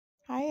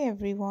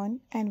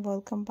everyone, and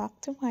welcome back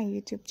to my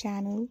YouTube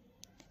channel.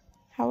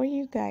 How are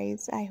you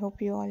guys? I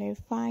hope you all are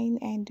fine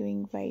and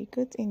doing very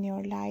good in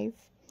your life.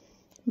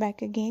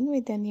 Back again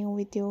with a new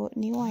video,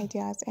 new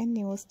ideas and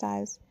new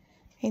styles.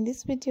 In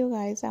this video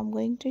guys, I'm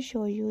going to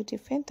show you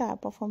different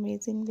type of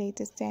amazing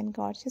latest and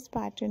gorgeous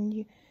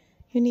pattern.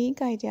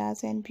 Unique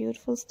ideas and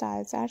beautiful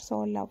styles are so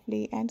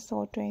lovely and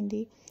so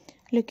trendy.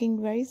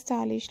 Looking very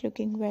stylish,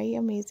 looking very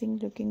amazing,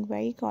 looking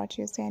very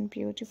gorgeous and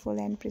beautiful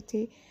and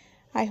pretty.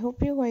 I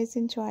hope you guys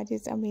enjoy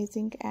these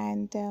amazing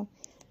and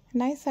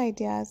nice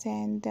ideas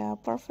and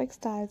perfect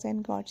styles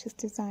and gorgeous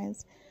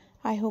designs.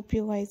 I hope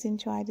you guys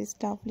enjoy these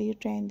lovely,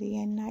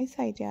 trendy and nice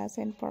ideas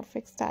and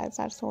perfect styles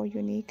are so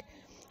unique.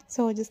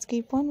 So just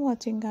keep on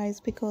watching guys,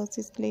 because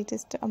this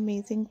latest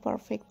amazing,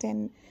 perfect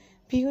and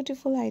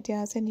beautiful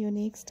ideas and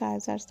unique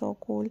styles are so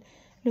cool.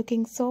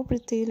 Looking so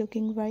pretty,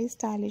 looking very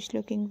stylish,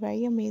 looking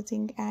very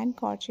amazing and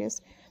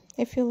gorgeous.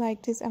 If you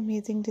like these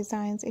amazing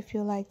designs, if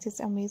you like these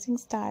amazing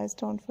styles,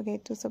 don't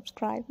forget to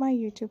subscribe my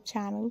YouTube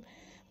channel.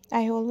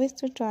 I always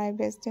do try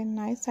best and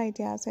nice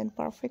ideas and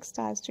perfect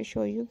styles to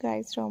show you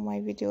guys from my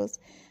videos.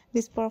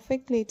 These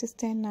perfect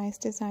latest and nice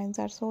designs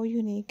are so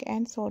unique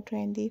and so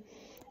trendy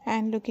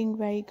and looking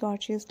very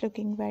gorgeous,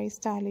 looking very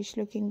stylish,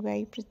 looking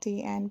very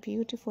pretty and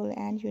beautiful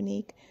and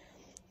unique.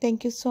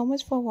 Thank you so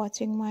much for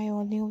watching my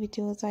all new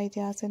videos,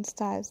 ideas and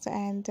styles,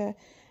 and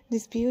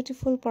these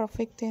beautiful,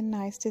 perfect and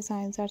nice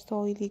designs are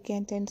so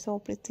elegant and so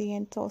pretty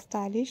and so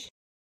stylish.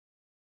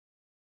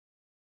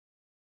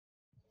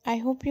 I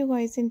hope you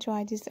guys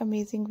enjoy this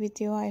amazing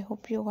video. I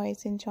hope you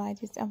guys enjoy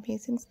these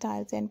amazing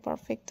styles and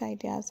perfect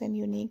ideas and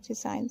unique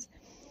designs.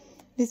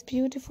 This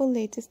beautiful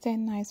latest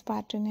and nice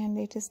pattern and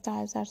latest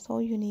styles are so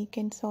unique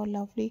and so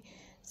lovely.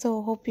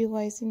 So hope you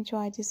guys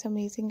enjoy these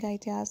amazing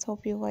ideas.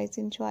 Hope you guys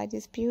enjoy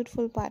this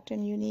beautiful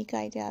pattern, unique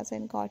ideas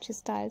and gorgeous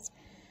styles.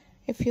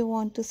 If you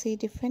want to see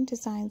different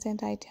designs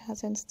and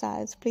ideas and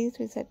styles, please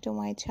visit to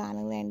my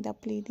channel and the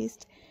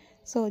playlist.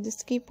 So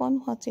just keep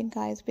on watching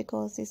guys,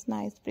 because these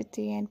nice,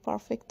 pretty and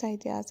perfect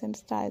ideas and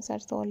styles are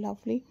so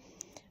lovely.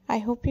 I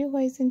hope you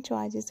guys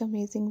enjoy this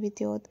amazing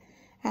video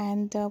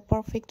and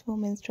perfect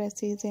women's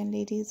dresses and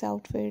ladies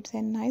outfits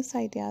and nice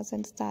ideas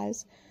and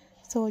styles.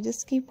 So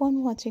just keep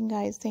on watching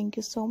guys. Thank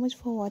you so much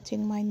for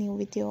watching my new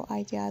video,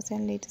 ideas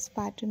and latest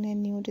pattern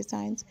and new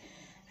designs.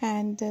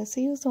 And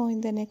see you soon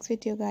in the next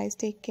video guys.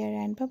 Take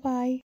care and bye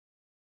bye.